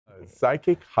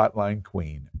Psychic hotline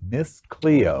queen, Miss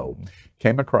Cleo,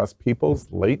 came across people's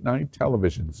late-night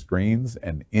television screens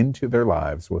and into their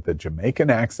lives with a Jamaican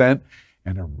accent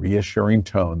and a reassuring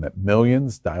tone that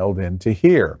millions dialed in to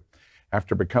hear.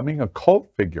 After becoming a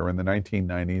cult figure in the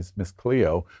 1990s, Miss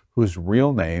Cleo, whose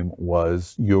real name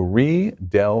was Yuri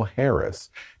Del Harris,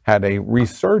 had a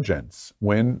resurgence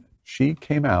when she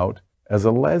came out as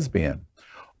a lesbian.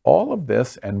 All of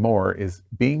this and more is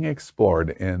being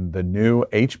explored in the new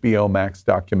HBO Max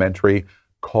documentary,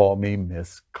 Call Me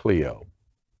Miss Cleo.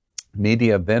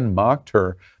 Media then mocked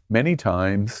her many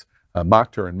times,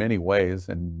 mocked her in many ways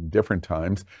and different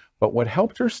times, but what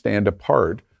helped her stand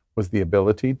apart was the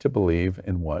ability to believe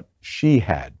in what she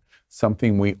had,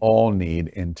 something we all need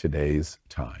in today's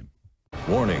time.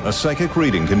 Warning, a psychic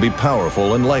reading can be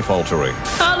powerful and life-altering.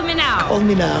 Call me now. Call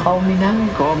me now. Call me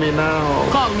now. Call me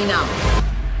now. Call me now.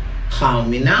 Call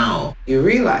me now. You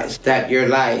realize that your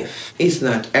life is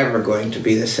not ever going to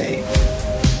be the same.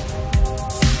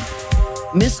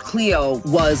 Miss Cleo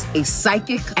was a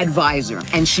psychic advisor,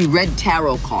 and she read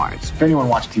tarot cards. If anyone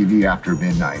watched TV after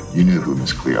midnight, you knew who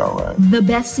Miss Cleo was. The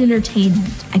best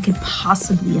entertainment I could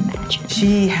possibly imagine.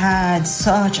 She had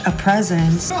such a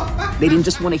presence. They didn't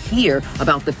just want to hear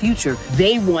about the future.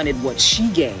 They wanted what she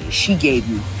gave. She gave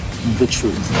you the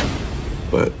truth.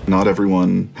 But not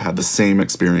everyone had the same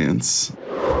experience.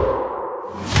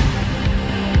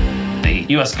 The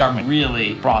U.S. government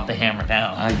really brought the hammer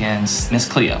down against Miss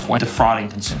Cleo for defrauding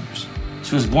consumers.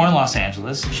 She was born in Los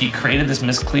Angeles. She created this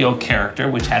Miss Cleo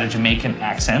character, which had a Jamaican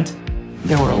accent.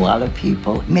 There were a lot of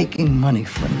people making money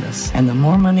from this. And the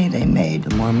more money they made,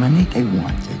 the more money they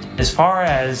wanted. As far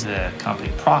as the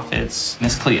company profits,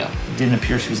 Miss Cleo, it didn't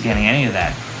appear she was getting any of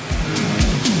that.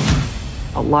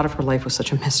 A lot of her life was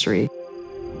such a mystery.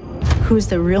 Who's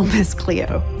the real Miss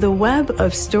Cleo? The web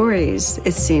of stories,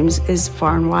 it seems, is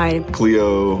far and wide.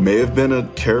 Cleo may have been a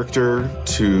character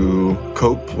to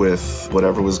cope with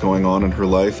whatever was going on in her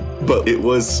life, but it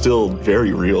was still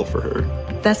very real for her.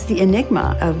 That's the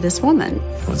enigma of this woman.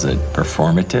 Was it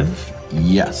performative?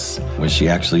 Yes. Was she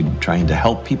actually trying to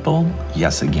help people?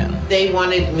 Yes again. They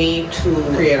wanted me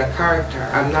to create a character.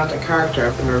 I'm not a character,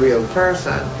 I'm a real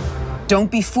person. Don't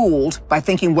be fooled by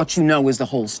thinking what you know is the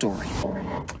whole story.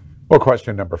 Well,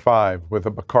 question number 5, with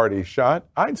a Bacardi shot,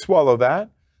 I'd swallow that.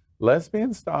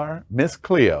 Lesbian star Miss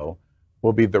Cleo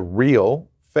will be the real,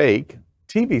 fake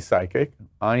TV psychic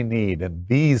I need in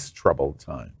these troubled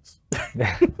times.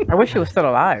 I wish she was still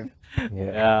alive.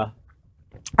 Yeah.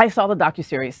 I saw the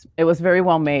docuseries. It was very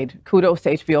well made. Kudos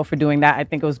to HBO for doing that. I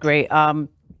think it was great. You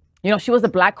know, she was a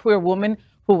Black queer woman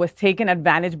who was taken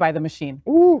advantage by the machine.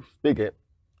 Ooh, speak it.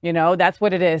 You know, that's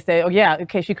what it is. They, oh yeah,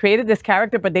 okay, she created this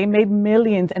character, but they made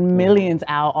millions and millions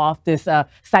out off this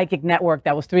psychic network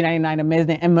that was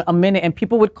 $3.99 a minute, and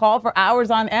people would call for hours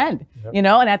on end. Yep. You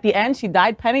know, and at the end, she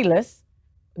died penniless.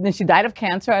 And then she died of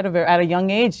cancer at a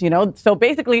young age. You know, so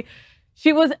basically,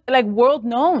 she was like world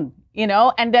known. You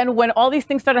know, and then when all these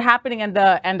things started happening, and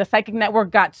the psychic network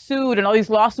got sued, and all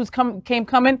these lawsuits came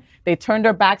coming, they turned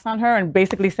their backs on her and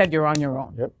basically said, "You're on your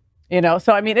own." Yep. You know,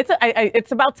 so I mean,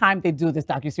 it's about time they do this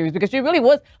docuseries, because she really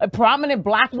was a prominent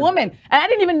Black woman, and I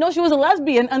didn't even know she was a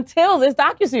lesbian until this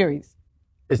docuseries.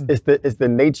 It's the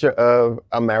nature of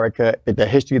America, the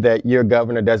history that your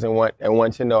governor doesn't want and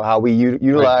wants to know how we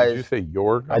utilize. Wait, did you say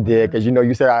your governor? I did, because you know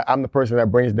you said I'm the person that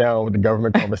brings down the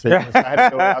government conversation. So I had to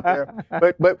throw it out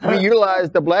there. But we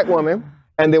utilize the Black woman,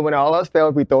 and then when all else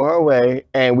fails, we throw her away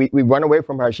and we run away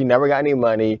from her. She never got any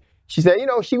money. She said, you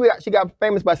know, she got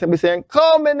famous by simply saying,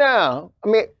 "Call me now." I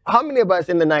mean, how many of us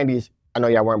in the 90s, I know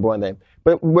y'all weren't born then,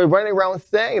 but we're running around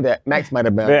saying that. Max might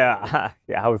have been. Yeah.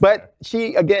 But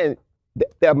she, again,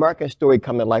 the American story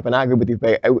come to life, and I agree with you,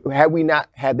 Faye. Had we not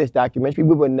had this documentary,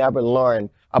 we would never learn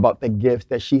about the gifts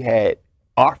that she had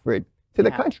offered to the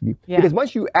country. Yeah. Because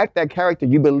once you act that character,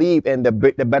 you believe in the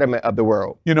betterment of the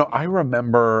world. You know, I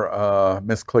remember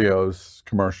Miss Cleo's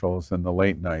commercials in the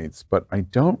late nights, but I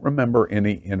don't remember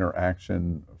any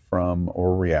interaction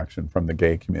or reaction from the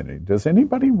gay community. Does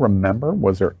anybody remember?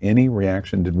 Was there any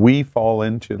reaction? Did we fall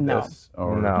into this?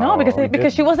 Or? No,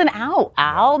 because she wasn't out.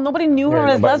 Nobody knew her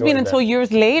as lesbian until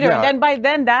years later. Yeah. And then by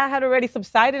then, that had already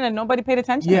subsided and nobody paid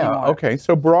attention anymore. Okay.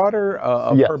 So broader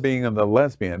of her being the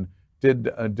lesbian, did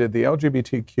the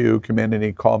LGBTQ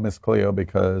community call Miss Cleo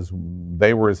because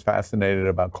they were as fascinated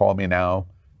about Call Me Now?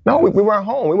 No, we weren't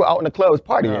home. We were out in the clubs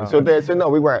partying. So no,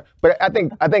 we weren't. But I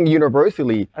think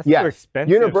universally, yes,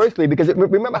 universally, because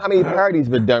remember how many parodies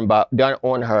were done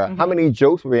on her, how many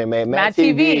jokes were made. Mad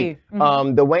TV,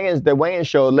 the Wayans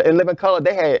show, in Living Color.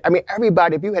 They had, I mean,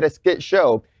 everybody. If you had a skit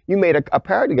show, you made a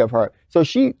parody of her. So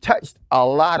she touched a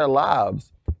lot of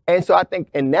lives And so I think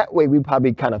in that way, we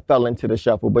probably kind of fell into the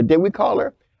shuffle. But did we call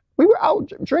her? We were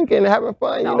out drinking and having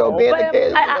fun, you know, being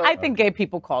together. I think gay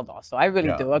people called also. I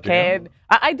really do, okay?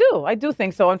 Yeah. I do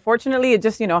think so. Unfortunately, it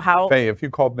just, you know, how... Faye, if you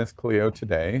called Miss Cleo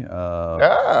today,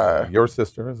 your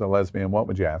sister is a lesbian, what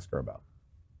would you ask her about?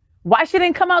 Why she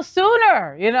didn't come out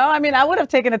sooner? You know, I mean, I would have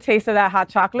taken a taste of that hot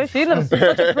chocolate. She looks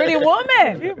such a pretty woman.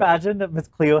 Can you imagine that Miss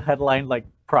Cleo headlined like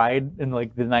Pride in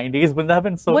like the 90s? Wouldn't that have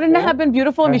been so Wouldn't cool? that have been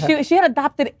beautiful? I mean, she had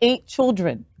adopted 8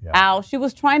 children. Yeah. Al, she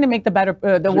was trying to make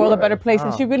the world a better place,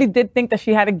 and she really did think that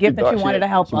she had a gift and she wanted to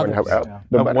help others.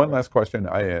 One last question,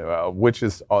 which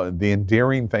is the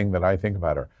endearing thing that I think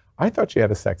about her. I thought she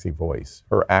had a sexy voice.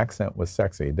 Her accent was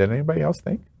sexy. Did anybody else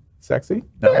think? Sexy?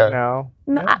 No.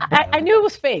 I knew it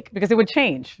was fake because it would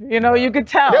change. You know, you could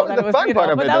tell. That was the fun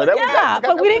part of it, though.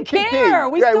 But we didn't care.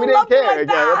 We still loved it like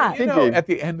that. You know, at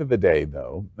the end of the day,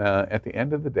 though,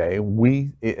 we,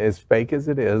 as fake as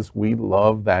it is, we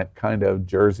love that kind of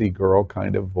Jersey girl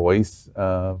kind of voice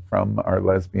from our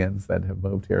lesbians that have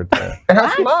moved here to. And her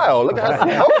smile. Look at her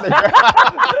smile.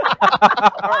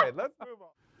 All right, let's move on.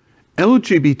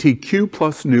 LGBTQ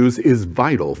plus news is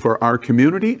vital for our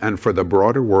community and for the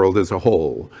broader world as a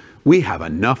whole. We have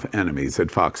enough enemies at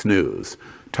Fox News.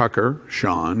 Tucker,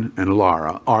 Sean, and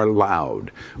Laura are loud.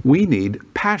 We need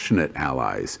passionate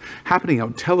allies. Happening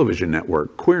Out Television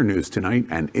Network, Queer News Tonight,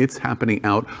 and It's Happening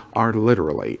Out are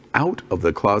literally out of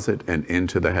the closet and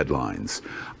into the headlines.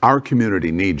 Our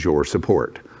community needs your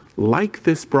support. Like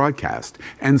this broadcast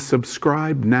and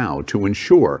subscribe now to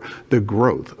ensure the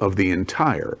growth of the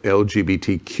entire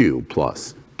LGBTQ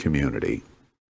plus community.